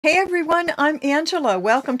Hey everyone, I'm Angela.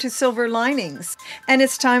 Welcome to Silver Linings. And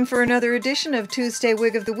it's time for another edition of Tuesday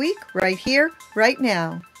Wig of the Week, right here, right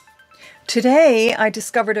now. Today, I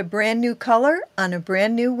discovered a brand new color on a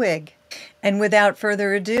brand new wig. And without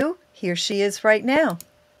further ado, here she is right now.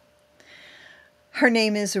 Her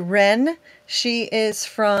name is Wren. She is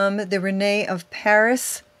from the Rene of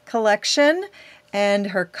Paris collection, and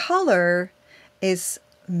her color is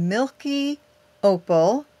Milky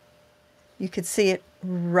Opal. You could see it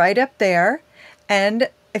right up there. And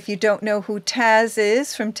if you don't know who Taz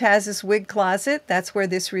is from Taz's Wig Closet, that's where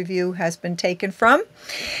this review has been taken from.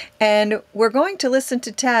 And we're going to listen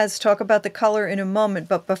to Taz talk about the color in a moment,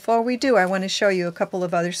 but before we do, I want to show you a couple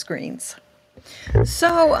of other screens.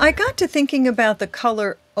 So I got to thinking about the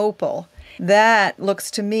color opal. That looks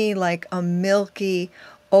to me like a milky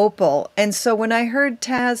opal. And so when I heard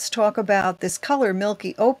Taz talk about this color,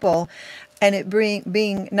 milky opal, and it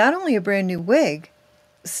being not only a brand new wig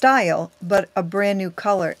style, but a brand new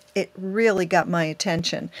color, it really got my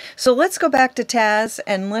attention. So let's go back to Taz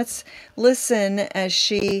and let's listen as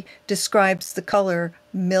she describes the color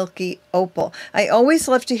milky opal. I always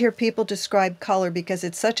love to hear people describe color because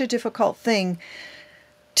it's such a difficult thing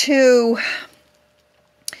to...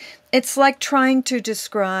 It's like trying to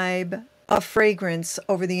describe a fragrance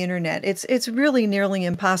over the internet. It's really nearly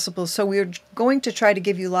impossible. So we're going to try to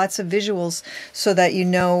give you lots of visuals so that you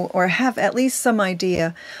know or have at least some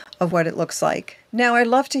idea of what it looks like. Now, I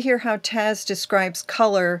love to hear how Taz describes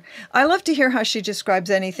color. I love to hear how she describes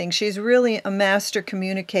anything. She's really a master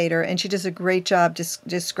communicator, and she does a great job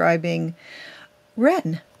describing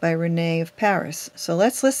Wren by Rene of Paris. So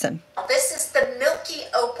let's listen. This is the Milky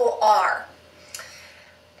Opal R,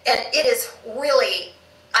 and it is really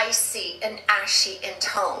icy and ashy in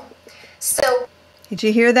tone. So, did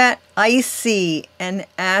you hear that? Icy and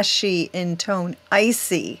ashy in tone.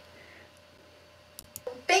 Icy.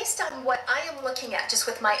 Based on what I am looking at just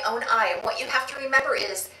with my own eye, and what you have to remember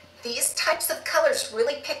is these types of colors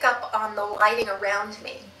really pick up on the lighting around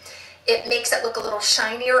me. It makes it look a little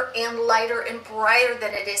shinier and lighter and brighter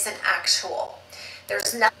than it is in actual.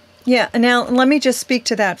 There's nothing. Yeah, now let me just speak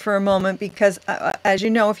to that for a moment because as you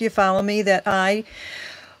know, if you follow me, that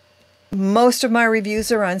most of my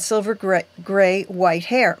reviews are on silver gray white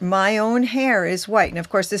hair. My own hair is white. And of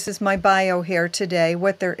course, this is my bio hair today,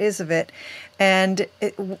 what there is of it. And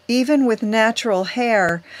even with natural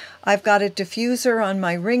hair, I've got a diffuser on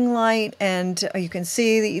my ring light, and you can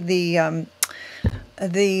see the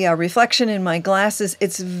reflection in my glasses.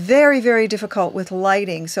 It's very, very difficult with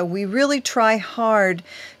lighting. So we really try hard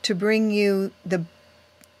to bring you the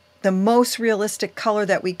most realistic color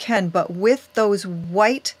that we can, but with those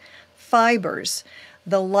white fibers,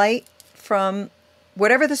 the light from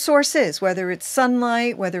whatever the source is, whether it's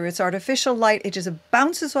sunlight, whether it's artificial light, it just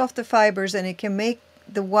bounces off the fibers and it can make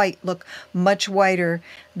the white look much whiter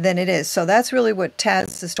than it is. So that's really what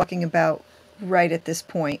Taz is talking about right at this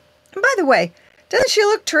point. And by the way, doesn't she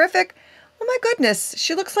look terrific? Oh my goodness,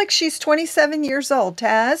 she looks like she's 27 years old.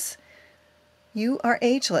 Taz, you are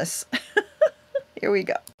ageless. Here we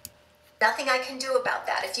go. Nothing I can do about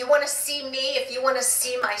that. If you want to see me, if you want to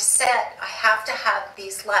see my set, I have to have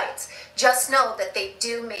these lights. Just know that they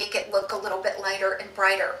do make it look a little bit lighter and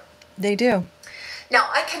brighter. They do. Now,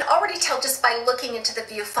 I can already tell just by looking into the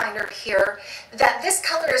viewfinder here that this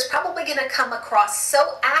color is probably going to come across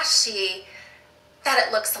so ashy that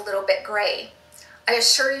it looks a little bit gray. I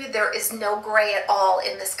assure you there is no gray at all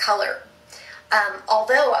in this color.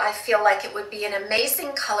 Although I feel like it would be an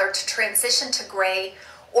amazing color to transition to gray,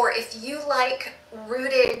 or if you like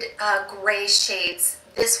rooted gray shades,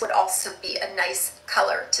 this would also be a nice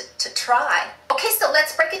color to try. Okay, so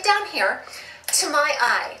let's break it down here. To my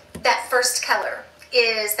eye, that first color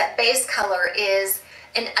is, that base color is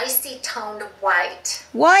an icy toned white.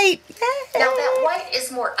 White! Now that white is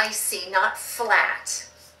more icy, not flat.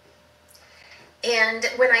 And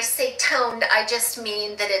when I say toned, I just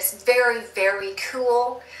mean that it's very, very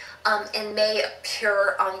cool. And may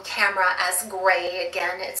appear on camera as gray.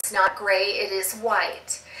 Again, it's not gray, it is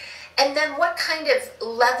white. And then what kind of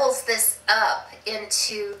levels this up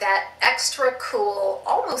into that extra cool,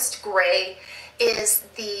 almost gray, is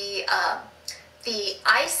the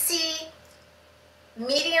icy,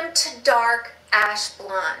 medium to dark ash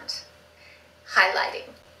blonde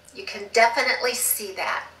highlighting. You can definitely see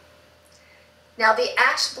that. Now the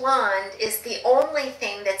ash blonde is the only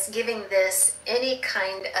thing that's giving this any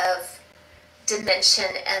kind of dimension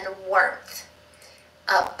and warmth.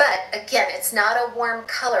 But again, it's not a warm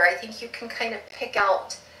color. I think you can kind of pick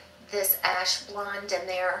out this ash blonde in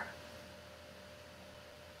there.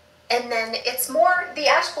 And then it's more, the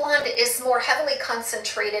ash blonde is more heavily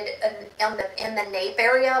concentrated in the nape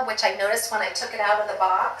area, which I noticed when I took it out of the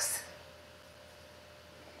box.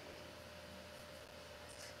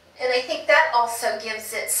 And I think that also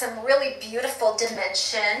gives it some really beautiful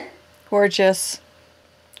dimension. Gorgeous.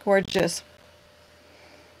 Gorgeous.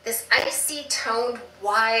 This icy toned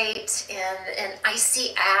white and an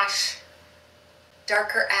icy ash,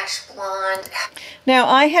 darker ash blonde. Now,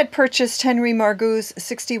 I had purchased Henry Margou's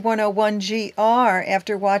 6101 GR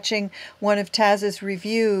after watching one of Taz's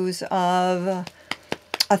reviews of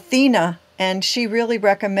Athena, and she really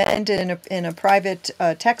recommended in a private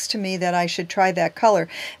text to me that I should try that color.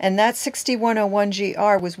 And that 6101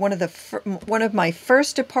 GR was one of my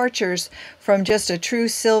first departures from just a true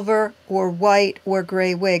silver or white or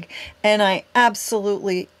gray wig, and I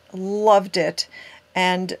absolutely loved it.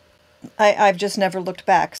 And I've just never looked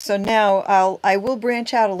back. So now I will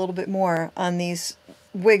branch out a little bit more on these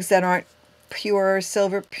wigs that aren't pure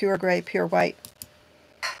silver, pure gray, pure white.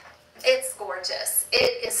 It's gorgeous.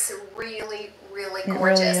 It is really, really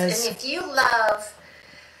gorgeous. Really is. And if you love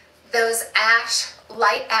those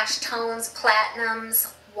light ash tones,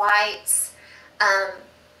 platinums, whites,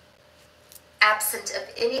 absent of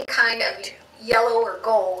any kind of yellow or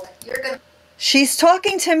gold, you're gonna... She's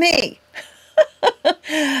talking to me.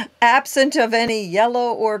 Absent of any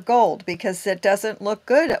yellow or gold, because it doesn't look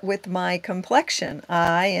good with my complexion.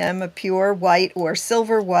 I am a pure white or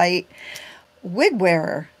silver white wig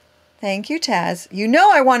wearer. Thank you, Taz. You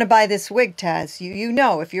know I want to buy this wig, Taz. You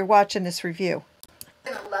know if you're watching this review.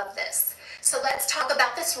 I'm going to love this. So let's talk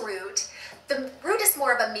about this root. The root is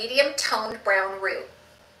more of a medium toned brown root.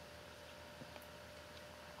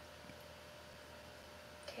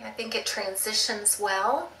 Okay, I think it transitions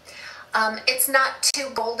well. It's not too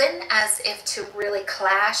golden as if to really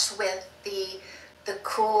clash with the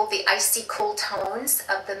icy cool tones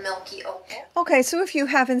of the Milky Opal. Okay, so if you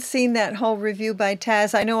haven't seen that whole review by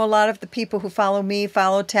Taz, I know a lot of the people who follow me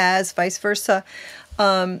follow Taz, vice versa.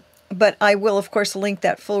 But I will, of course, link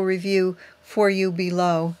that full review for you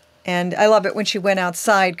below. And I love it when she went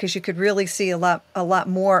outside, because you could really see a lot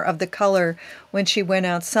more of the color when she went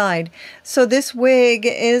outside. So this wig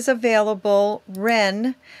is available,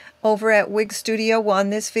 Wren, over at Wig Studio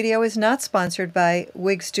One. This video is not sponsored by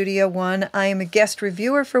Wig Studio One. I am a guest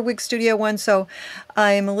reviewer for Wig Studio One, so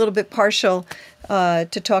I am a little bit partial to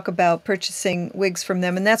talk about purchasing wigs from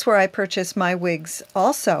them, and that's where I purchase my wigs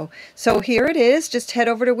also. So here it is. Just head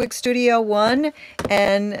over to Wig Studio One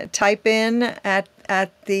and type in at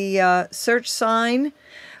the search sign.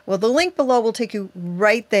 Well, the link below will take you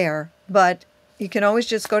right there, but you can always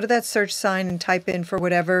just go to that search sign and type in for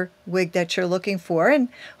whatever wig that you're looking for, and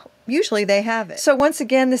usually they have it. So once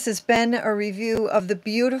again, this has been a review of the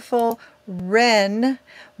beautiful Wren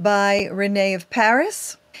by Rene of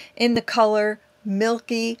Paris in the color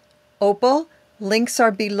Milky Opal. Links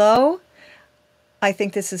are below. I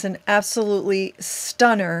think this is an absolutely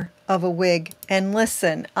stunner of a wig. And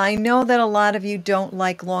listen, I know that a lot of you don't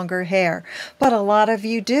like longer hair, but a lot of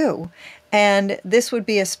you do. And this would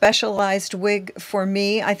be a specialized wig for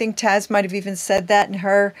me. I think Taz might have even said that in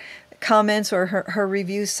her comments or her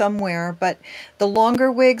review somewhere. But the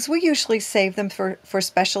longer wigs, we usually save them for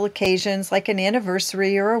special occasions like an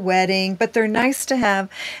anniversary or a wedding, but they're nice to have.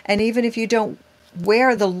 And even if you don't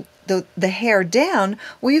wear the hair down,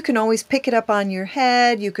 well, you can always pick it up on your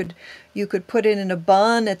head. You could put it in a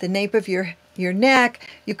bun at the nape of your neck.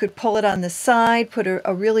 You could pull it on the side, put a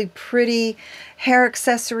really pretty hair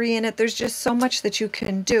accessory in it. There's just so much that you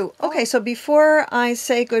can do. Okay, so before I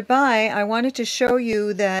say goodbye, I wanted to show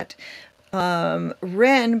you that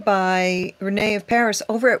Wren by Rene of Paris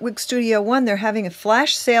over at Wig Studio One, they're having a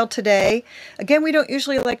flash sale today. Again, we don't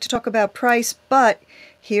usually like to talk about price, but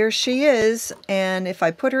here she is. And if I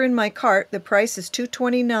put her in my cart, the price is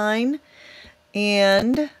 $229,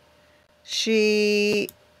 and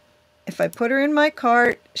if I put her in my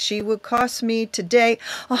cart, she would cost me today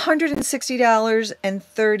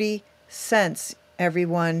 $160.30,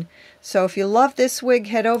 everyone. So if you love this wig,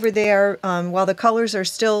 head over there while the colors are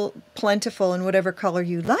still plentiful in whatever color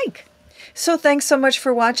you like. So thanks so much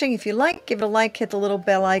for watching. If you like, give it a like, hit the little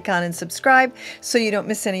bell icon, and subscribe so you don't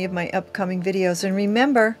miss any of my upcoming videos. And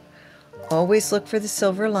remember, always look for the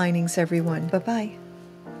silver linings, everyone. Bye-bye.